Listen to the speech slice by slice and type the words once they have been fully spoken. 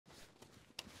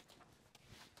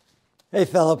Hey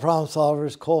fellow problem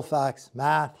solvers, Colfax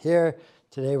Math here.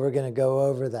 Today we're going to go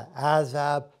over the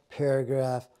ASVAB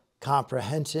paragraph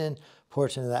comprehension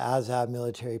portion of the ASVAB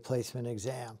military placement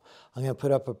exam. I'm going to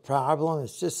put up a problem.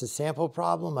 It's just a sample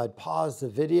problem. I'd pause the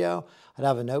video. I'd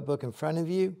have a notebook in front of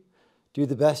you. Do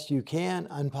the best you can,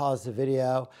 unpause the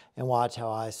video, and watch how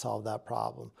I solve that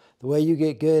problem. The way you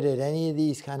get good at any of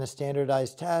these kind of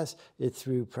standardized tests is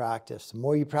through practice. The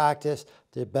more you practice,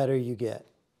 the better you get.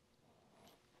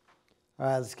 All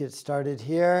right, let's get started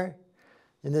here.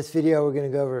 In this video, we're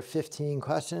going to go over 15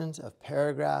 questions of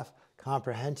paragraph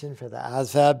comprehension for the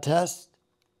ASVAB test.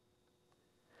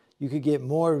 You could get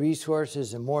more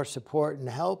resources and more support and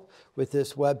help with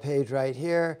this web page right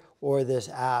here or this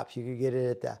app. You could get it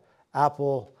at the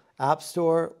Apple App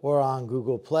Store or on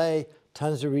Google Play.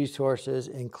 Tons of resources,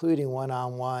 including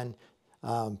one-on-one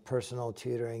personal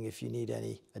tutoring if you need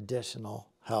any additional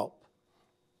help.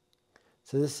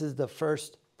 So this is the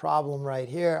first problem right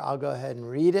here. I'll go ahead and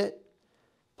read it.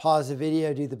 Pause the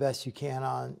video, do the best you can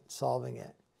on solving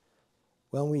it.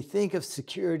 When we think of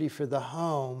security for the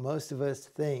home, most of us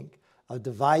think of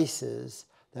devices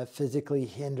that physically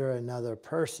hinder another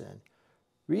person.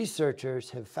 Researchers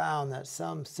have found that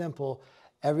some simple,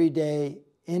 everyday,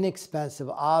 inexpensive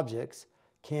objects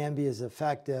can be as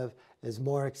effective as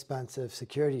more expensive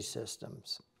security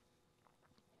systems.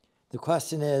 The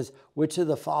question is, which of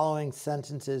the following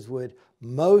sentences would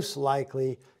most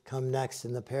likely come next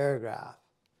in the paragraph?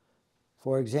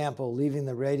 For example, leaving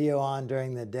the radio on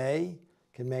during the day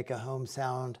can make a home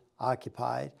sound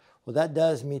occupied. Well, that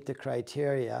does meet the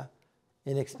criteria,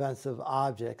 inexpensive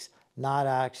objects, not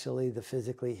actually the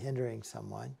physically hindering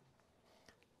someone.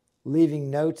 Leaving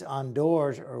notes on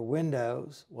doors or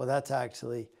windows, well, that's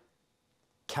actually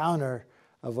counter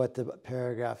of what the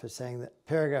paragraph is saying. The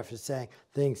paragraph is saying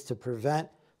things to prevent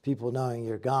people knowing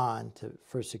you're gone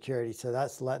for security. So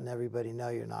that's letting everybody know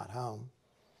you're not home.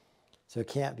 So it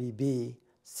can't be B.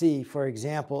 C, for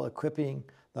example, equipping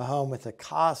the home with a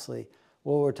costly,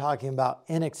 well, we're talking about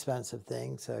inexpensive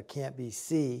things, so it can't be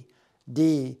C.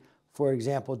 D, for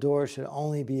example, doors should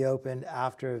only be opened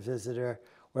after a visitor.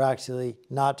 We're actually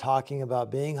not talking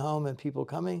about being home and people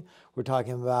coming. We're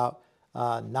talking about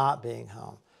not being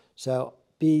home. So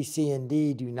B, C, and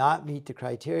D do not meet the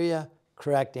criteria.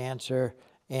 Correct answer,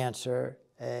 answer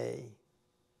A.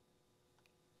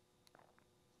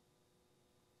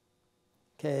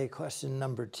 Okay, question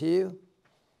number 2.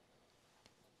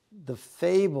 The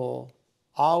fable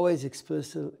always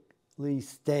explicitly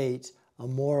states a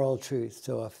moral truth.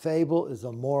 So a fable is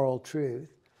a moral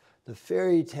truth. The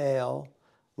fairy tale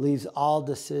leaves all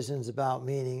decisions about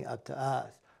meaning up to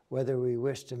us, whether we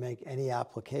wish to make any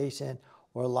application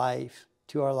or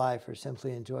to our life or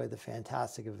simply enjoy the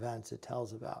fantastic events it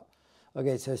tells about.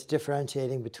 Okay, so it's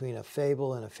differentiating between a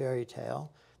fable and a fairy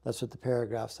tale. That's what the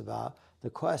paragraph's about. The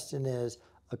question is,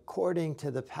 according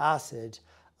to the passage,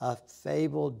 a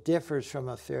fable differs from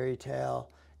a fairy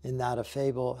tale in that a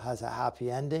fable has a happy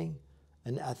ending,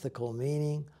 an ethical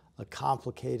meaning, a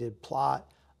complicated plot,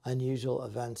 unusual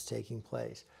events taking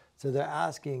place. So they're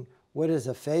asking, what does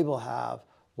a fable have?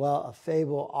 Well, a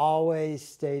fable always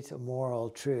states a moral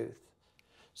truth.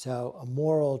 So a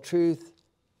moral truth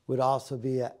would also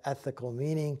be an ethical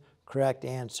meaning. Correct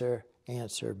answer,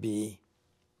 answer B.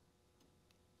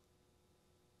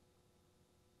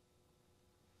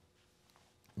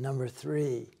 Number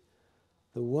 3,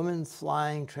 the Women's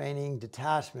Flying Training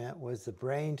Detachment was the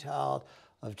brainchild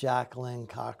of Jacqueline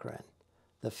Cochran,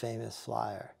 the famous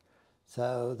flyer.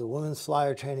 So the Women's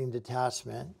Flyer Training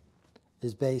Detachment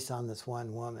is based on this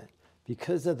one woman.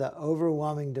 Because of the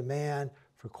overwhelming demand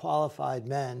for qualified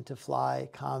men to fly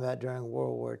combat during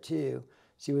World War II,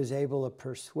 she was able to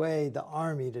persuade the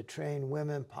Army to train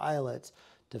women pilots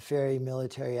to ferry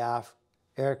military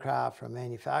aircraft from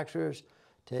manufacturers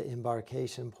to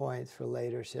embarkation points for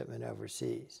later shipment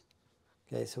overseas.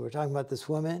 Okay, so we're talking about this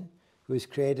woman who has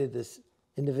created this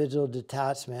individual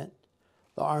detachment.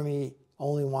 The Army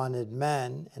only wanted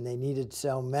men, and they needed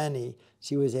so many,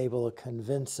 she was able to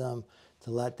convince them to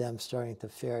let them starting to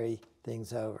ferry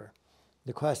things over.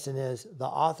 The question is, the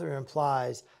author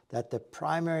implies that the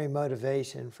primary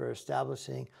motivation for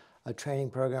establishing a training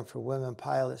program for women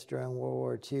pilots during World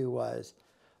War II was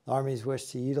the Army's wish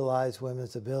to utilize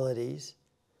women's abilities.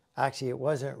 Actually, it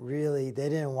wasn't really, they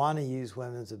didn't want to use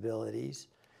women's abilities.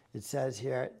 It says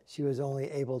here, she was only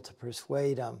able to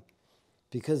persuade them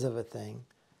because of a thing.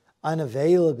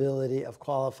 Unavailability of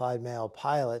qualified male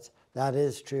pilots, that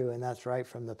is true, and that's right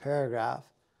from the paragraph.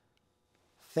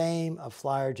 Fame of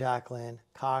flyer Jacqueline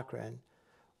Cochran.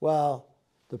 Well,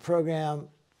 the program,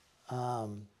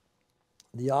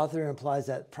 the author implies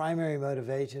that primary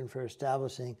motivation for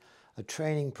establishing a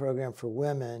training program for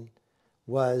women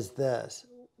was this.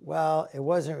 Well, it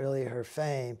wasn't really her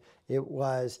fame. It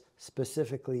was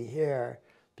specifically here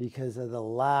because of the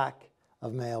lack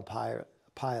of male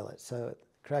pilots. So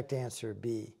correct answer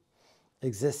B.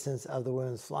 Existence of the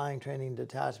Women's Flying Training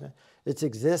Detachment. Its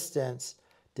existence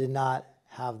did not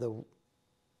have the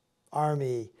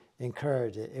Army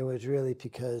encourage it. It was really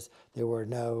because there were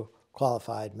no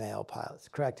qualified male pilots.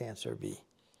 Correct answer B.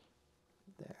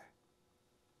 There.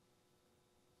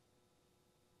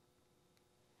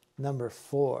 Number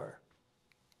 4.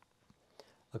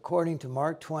 According to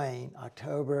Mark Twain,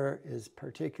 October is a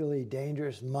particularly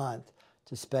dangerous month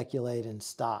to speculate in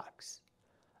stocks.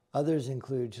 Others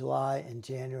include July and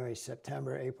January,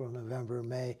 September, April, November,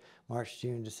 May, March,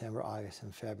 June, December, August,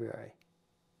 and February.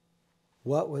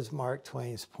 What was Mark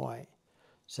Twain's point?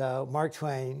 So Mark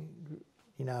Twain,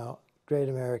 you know, great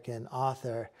American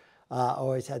author,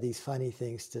 always had these funny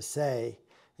things to say.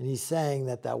 And he's saying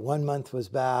that one month was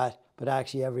bad, but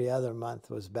actually every other month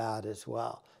was bad as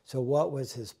well. So what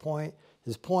was his point?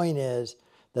 His point is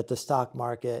that the stock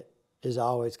market is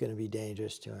always going to be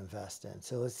dangerous to invest in.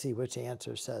 So let's see which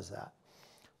answer says that.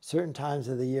 Certain times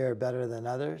of the year are better than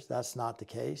others. That's not the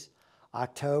case.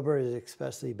 October is an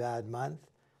especially bad month.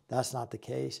 That's not the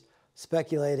case.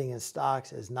 Speculating in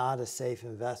stocks is not a safe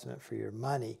investment for your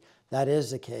money. That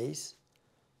is the case.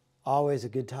 Always a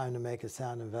good time to make a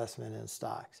sound investment in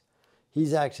stocks.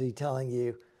 He's actually telling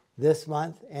you this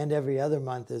month and every other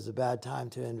month is a bad time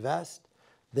to invest.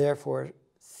 Therefore,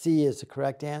 C is the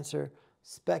correct answer.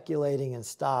 Speculating in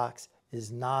stocks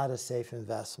is not a safe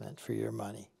investment for your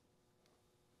money.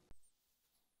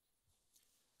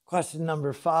 Question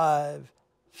number 5.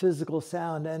 Physical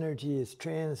sound energy is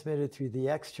transmitted through the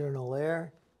external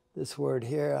ear. This word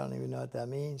here, I don't even know what that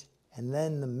means. And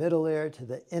then the middle ear to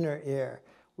the inner ear,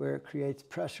 where it creates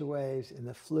pressure waves in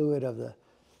the fluid of the,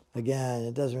 again,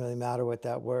 it doesn't really matter what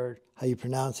that word, how you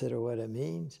pronounce it or what it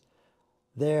means.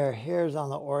 There, hairs on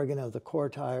the organ of the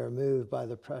corti are moved by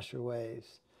the pressure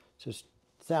waves. So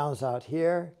sounds out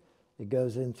here, it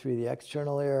goes in through the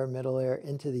external ear, middle ear,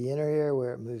 into the inner ear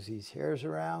where it moves these hairs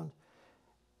around.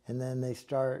 And then they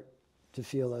start to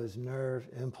feel those nerve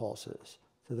impulses.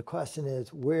 So the question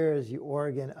is, where is the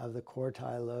organ of the corti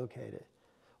located?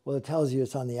 Well, it tells you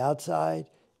it's on the outside,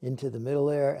 into the middle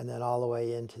ear, and then all the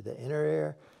way into the inner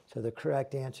ear. So the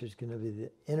correct answer is going to be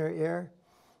the inner ear.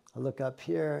 I'll look up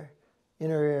here.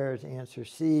 Inner ear is answer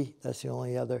C. That's the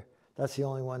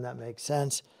only one that makes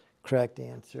sense. Correct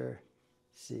answer,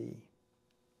 C.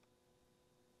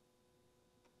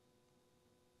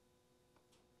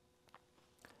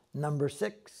 Number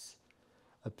 6,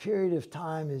 a period of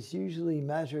time is usually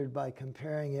measured by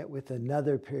comparing it with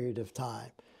another period of time.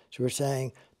 So we're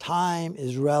saying time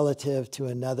is relative to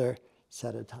another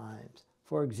set of times.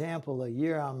 For example, a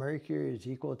year on Mercury is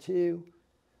equal to,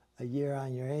 a year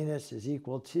on Uranus is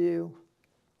equal to,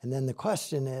 and then the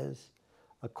question is,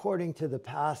 according to the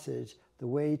passage, the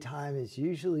way time is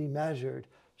usually measured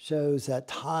shows that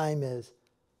time is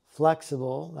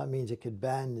flexible. That means it could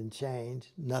bend and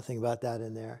change. Nothing about that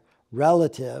in there.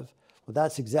 Relative. Well,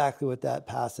 that's exactly what that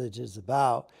passage is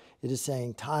about. It is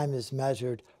saying time is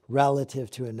measured relative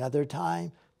to another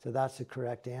time. So that's the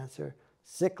correct answer.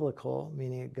 Cyclical,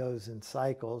 meaning it goes in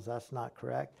cycles. That's not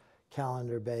correct.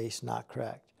 Calendar-based, not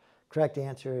correct. Correct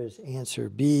answer is answer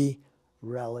B,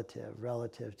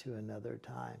 relative to another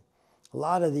time. A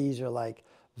lot of these are like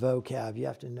vocab. You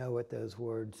have to know what those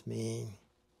words mean.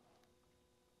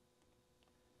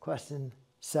 Question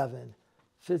 7.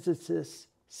 Physicists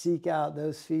seek out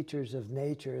those features of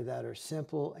nature that are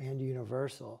simple and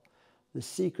universal. The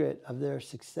secret of their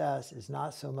success is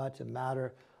not so much a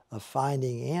matter of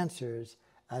finding answers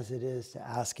as it is to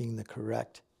asking the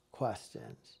correct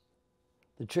questions.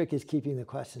 The trick is keeping the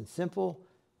question simple,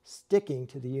 sticking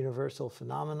to the universal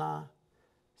phenomena,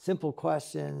 simple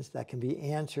questions that can be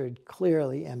answered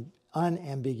clearly and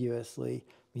unambiguously,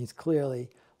 means clearly,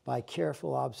 by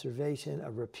careful observation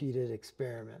of repeated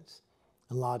experiments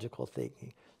and logical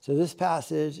thinking. So this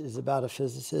passage is about a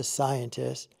physicist,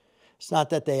 scientist. It's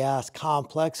not that they ask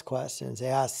complex questions. They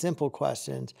ask simple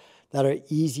questions that are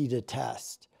easy to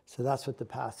test. So that's what the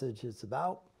passage is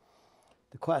about.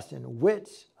 The question, which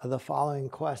of the following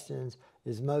questions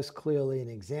is most clearly an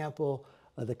example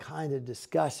of the kind of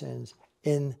discussions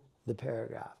in the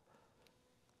paragraph?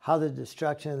 How the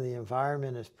destruction of the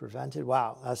environment is prevented.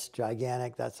 Wow, that's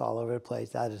gigantic. That's all over the place.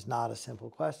 That is not a simple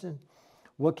question.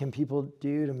 What can people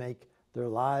do to make their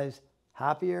lives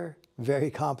happier?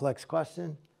 Very complex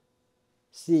question.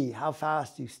 C, how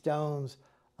fast do stones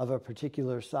of a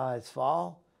particular size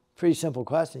fall? Pretty simple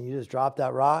question. You just drop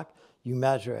that rock, you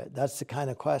measure it. That's the kind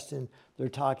of question they're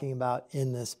talking about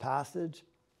in this passage.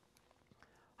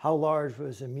 How large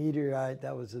was a meteorite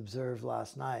that was observed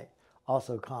last night?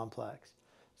 Also complex.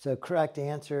 So correct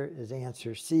answer is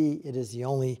answer C. It is the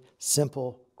only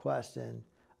simple question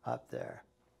up there.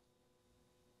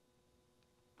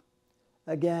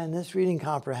 Again, this reading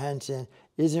comprehension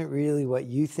isn't really what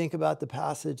you think about the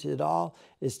passage at all.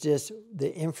 It's just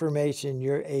the information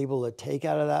you're able to take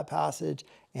out of that passage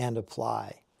and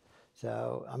apply.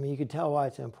 So, I mean, you can tell why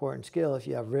it's an important skill. If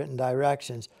you have written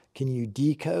directions, can you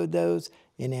decode those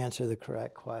and answer the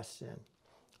correct question?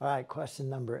 All right, question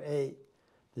number 8.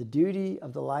 The duty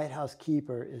of the lighthouse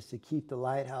keeper is to keep the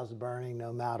lighthouse burning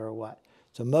no matter what.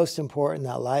 So most important,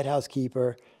 that lighthouse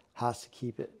keeper has to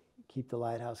keep the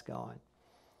lighthouse going,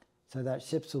 so that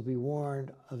ships will be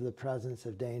warned of the presence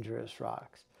of dangerous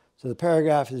rocks. So the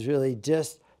paragraph is really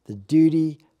just the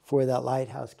duty for that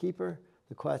lighthouse keeper.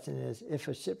 The question is, if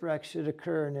a shipwreck should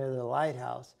occur near the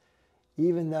lighthouse,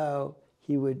 even though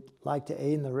he would like to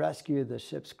aid in the rescue of the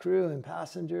ship's crew and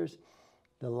passengers,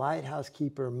 the lighthouse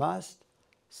keeper must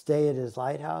stay at his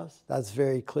lighthouse. That's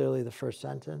very clearly the first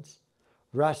sentence.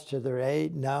 Rush to their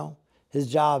aid? No. His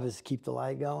job is to keep the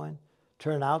light going.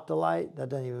 Turn out the light? That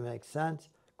doesn't even make sense.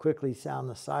 Quickly sound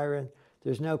the siren.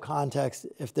 There's no context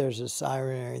if there's a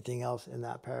siren or anything else in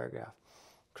that paragraph.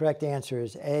 Correct answer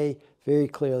is A. Very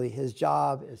clearly, his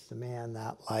job is to man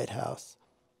that lighthouse.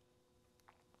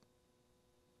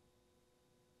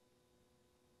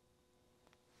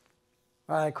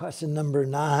 All right, question number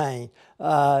 9.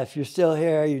 If you're still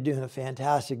here, you're doing a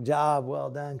fantastic job. Well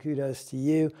done. Kudos to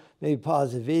you. Maybe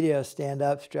pause the video, stand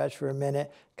up, stretch for a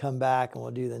minute, come back, and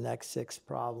we'll do the next 6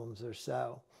 problems or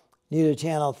so. New to the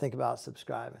channel, think about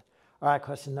subscribing. All right,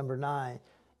 question number 9.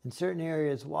 In certain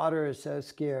areas, water is so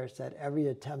scarce that every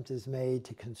attempt is made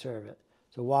to conserve it.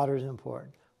 So water is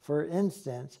important. For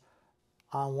instance,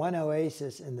 on one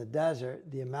oasis in the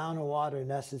desert, the amount of water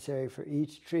necessary for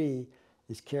each tree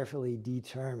is carefully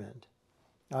determined.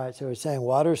 All right, so we're saying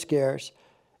water is scarce,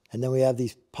 and then we have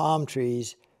these palm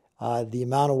trees. The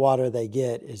amount of water they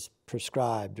get is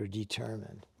prescribed or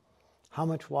determined. How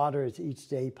much water is each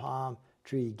date palm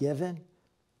tree given?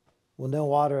 Well, no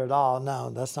water at all. No,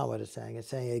 that's not what it's saying. It's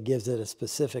saying it gives it a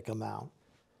specific amount.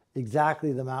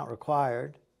 Exactly the amount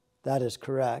required. That is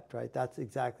correct, right? That's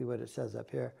exactly what it says up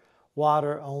here.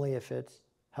 Water only if it's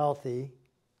healthy.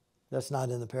 That's not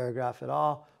in the paragraph at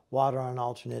all. Water on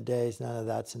alternate days, none of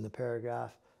that's in the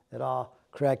paragraph at all.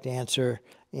 Correct answer,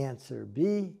 answer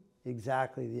B,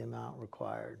 exactly the amount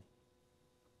required.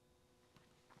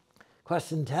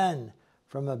 Question 10,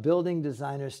 from a building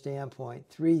designer's standpoint,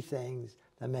 3 things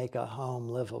that make a home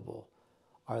livable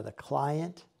are the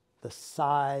client, the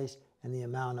size, and the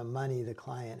amount of money the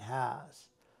client has.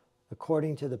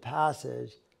 According to the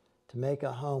passage, to make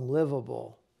a home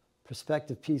livable,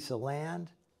 prospective piece of land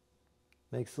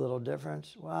makes a little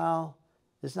difference. Well,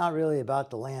 it's not really about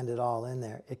the land at all in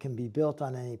there. It can be built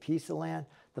on any piece of land.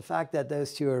 The fact that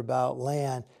those 2 are about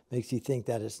land makes you think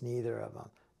that it's neither of them.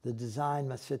 The design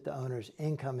must fit the owner's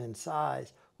income and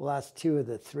size. Well, that's 2 of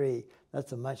the 3.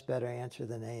 That's a much better answer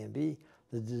than A and B.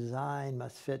 The design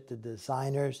must fit the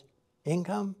designer's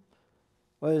income.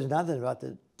 Well, there's nothing about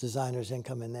the designer's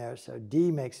income in there, so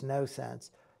D makes no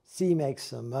sense. C makes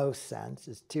the most sense.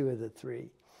 It's 2 of the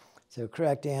 3. So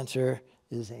correct answer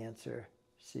is answer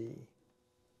C.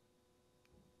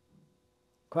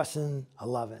 Question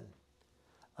 11.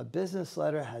 A business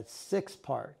letter has 6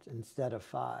 parts instead of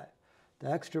 5. The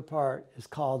extra part is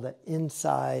called the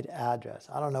inside address.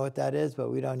 I don't know what that is, but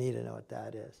we don't need to know what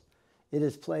that is. It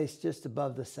is placed just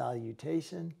above the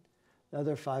salutation. The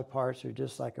other 5 parts are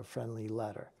just like a friendly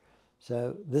letter.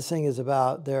 So this thing is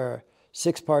about, there are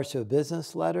 6 parts to a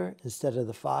business letter instead of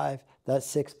the 5. That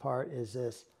 6th part is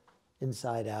this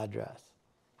inside address.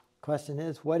 Question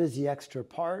is, what is the extra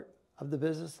part of the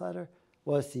business letter?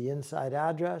 Well, it's the inside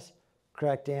address.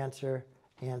 Correct answer,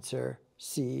 answer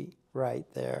C right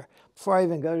there. Before I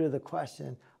even go to the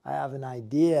question, I have an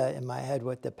idea in my head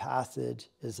what the passage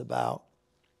is about.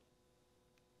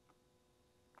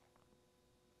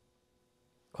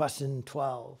 Question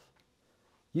 12.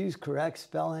 Use correct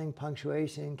spelling,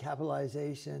 punctuation,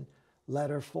 capitalization,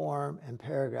 letter form, and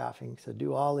paragraphing. So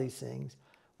do all these things.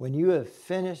 When you have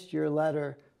finished your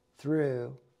letter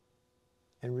through,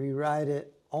 and rewrite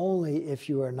it only if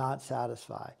you are not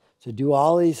satisfied. So do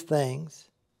all these things,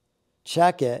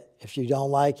 check it. If you don't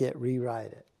like it,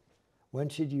 rewrite it. When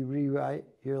should you rewrite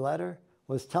your letter?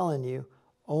 Well, it's telling you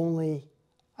only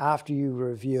after you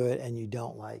review it and you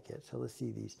don't like it. So let's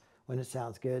see these. When it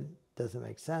sounds good, doesn't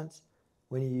make sense.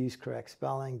 When you use correct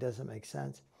spelling, doesn't make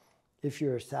sense. If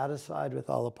you're satisfied with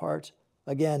all the parts,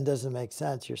 Again, doesn't make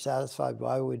sense. You're satisfied.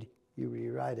 Why would you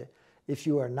rewrite it? If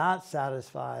you are not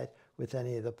satisfied with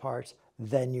any of the parts,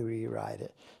 then you rewrite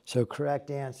it. So correct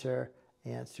answer,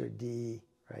 answer D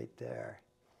right there.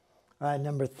 All right,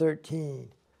 number 13,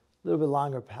 a little bit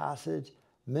longer passage.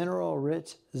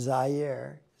 Mineral-rich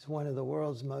Zaire is one of the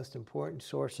world's most important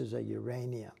sources of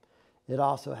uranium. It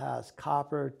also has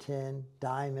copper, tin,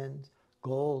 diamonds,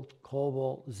 gold,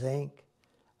 cobalt, zinc,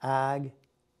 ag,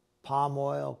 palm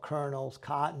oil, kernels,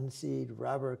 cottonseed,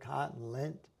 rubber, cotton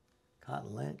lint,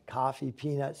 coffee,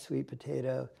 peanuts, sweet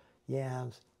potato,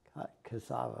 yams,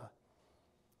 cassava.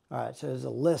 All right, so there's a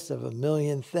list of 1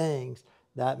 million things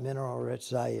that mineral-rich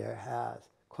Zaire has.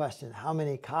 Question, how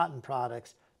many cotton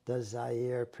products does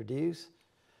Zaire produce?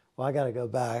 Well, I got to go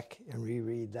back and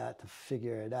reread that to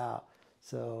figure it out.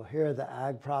 So here are the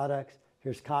ag products.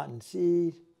 Here's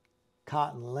cottonseed,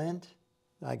 cotton lint,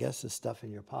 I guess the stuff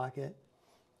in your pocket,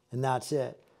 and that's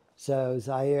it. So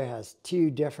Zaire has 2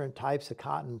 different types of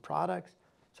cotton products.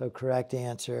 So correct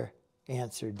answer,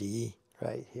 answer D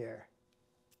right here.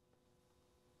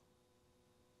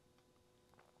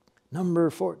 Number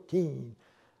 14,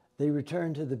 they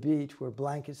returned to the beach where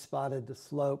blankets spotted the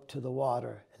slope to the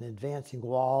water, an advancing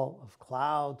wall of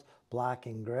clouds, black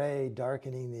and gray,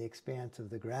 darkening the expanse of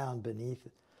the ground beneath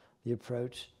the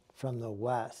approach from the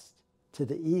west. To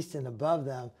the east and above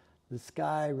them, the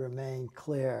sky remained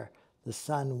clear, the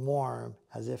sun warm,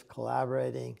 as if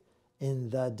collaborating in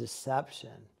the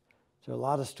deception. So a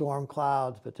lot of storm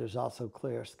clouds, but there's also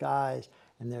clear skies,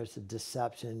 and there's a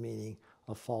deception, meaning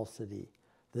a falsity.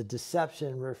 The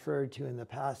deception referred to in the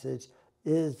passage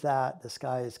is that the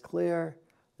sky is clear,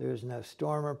 there is no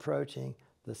storm approaching,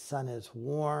 the sun is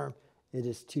warm, it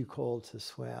is too cold to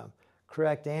swim.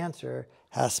 Correct answer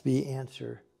has to be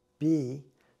answer B,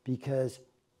 because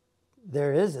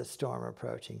there is a storm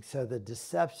approaching. So the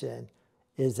deception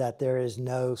is that there is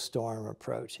no storm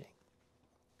approaching.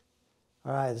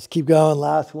 All right, let's keep going.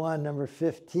 Last one, number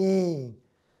 15.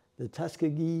 The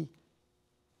Tuskegee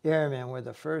Airmen were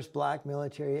the first black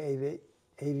military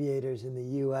aviators in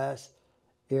the U.S.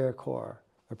 Air Corps,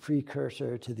 a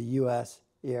precursor to the U.S.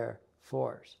 Air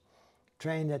Force.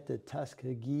 Trained at the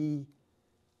Tuskegee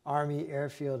Army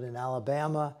Airfield in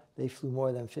Alabama, they flew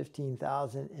more than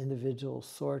 15,000 individual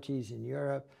sorties in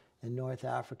Europe and North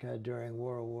Africa during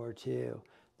World War II.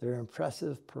 Their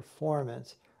impressive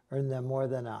performance earned them more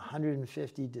than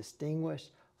 150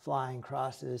 distinguished flying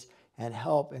crosses and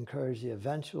helped encourage the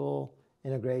eventual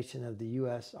integration of the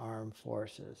U.S. Armed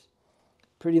Forces.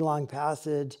 Pretty long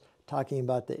passage talking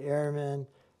about the airmen,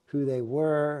 who they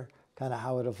were, kind of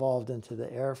how it evolved into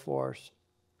the Air Force.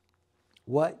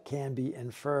 What can be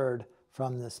inferred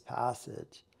from this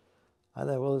passage? I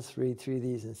thought, well, let's read through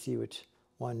these and see which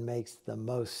one makes the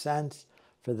most sense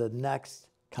for the next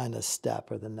kind of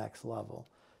step or the next level.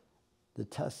 The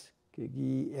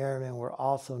Tuskegee Airmen were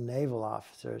also naval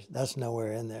officers. That's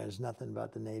nowhere in there. There's nothing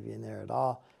about the Navy in there at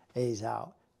all. A's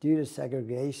out. Due to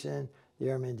segregation, the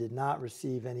airmen did not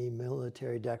receive any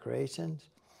military decorations.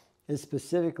 It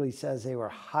specifically says they were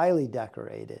highly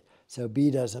decorated, so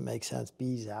B doesn't make sense.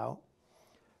 B's out.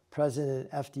 President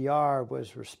FDR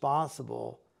was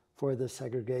responsible for the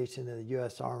segregation of the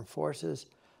U.S. Armed Forces.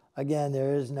 Again,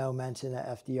 there is no mention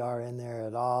of FDR in there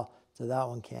at all, so that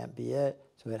one can't be it.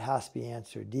 So it has to be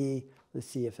answer D. Let's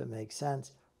see if it makes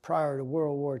sense. Prior to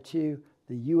World War II,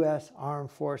 the U.S.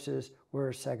 Armed Forces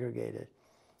were segregated.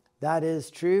 That is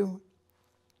true,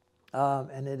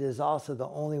 and it is also the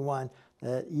only one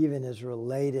that even is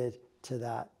related to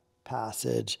that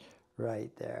passage right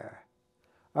there.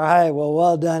 All right,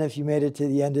 well done if you made it to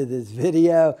the end of this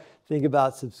video. Think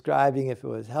about subscribing if it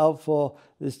was helpful.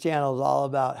 This channel is all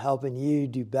about helping you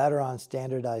do better on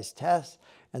standardized tests,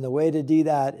 and the way to do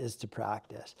that is to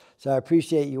practice. So I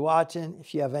appreciate you watching.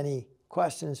 If you have any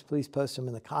questions, please post them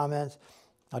in the comments.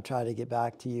 I'll try to get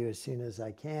back to you as soon as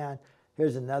I can.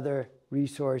 Here's another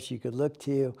resource you could look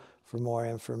to for more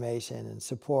information and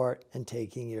support in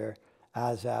taking your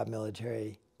ASVAB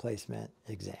military placement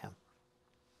exam.